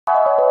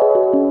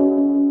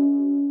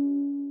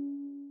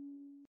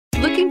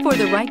Looking for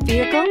the right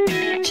vehicle?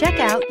 Check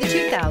out the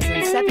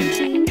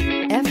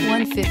 2017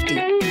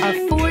 F-150.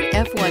 A Ford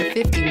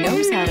F-150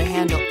 knows how to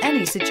handle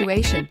any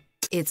situation.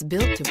 It's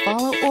built to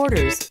follow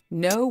orders,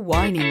 no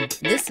whining.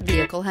 This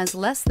vehicle has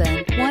less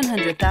than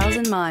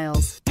 100,000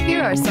 miles.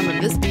 Here are some of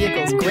this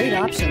vehicle's great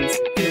options: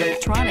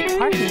 electronic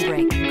parking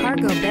brake,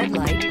 cargo bed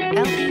light,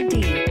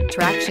 LED,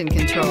 traction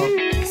control,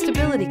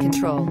 stability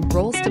control,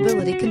 roll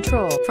stability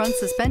control, front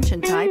suspension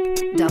type,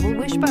 double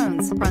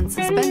wishbones, front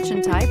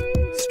suspension type,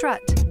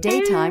 strut,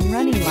 daytime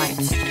running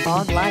lights,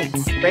 fog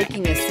lights,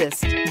 braking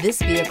assist. This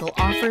vehicle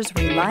offers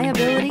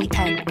reliability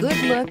and good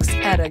looks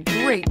at a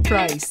great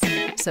price.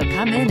 So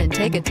come in and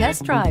take a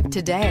test drive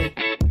today.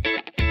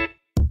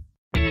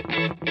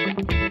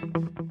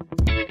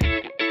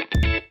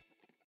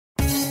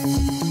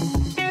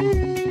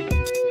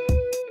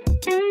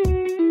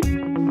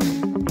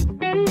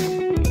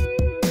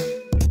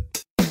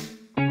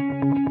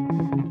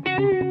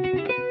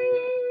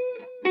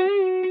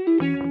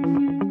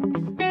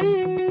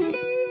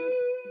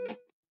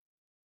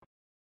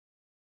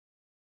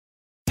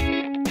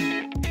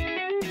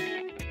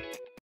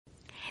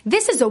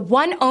 This is a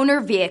one-owner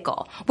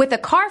vehicle with a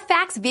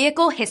Carfax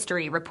Vehicle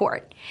History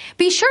Report.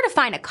 Be sure to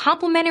find a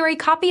complimentary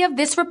copy of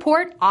this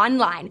report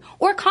online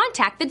or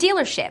contact the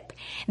dealership.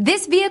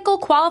 This vehicle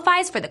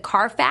qualifies for the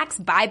Carfax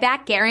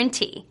Buyback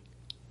Guarantee.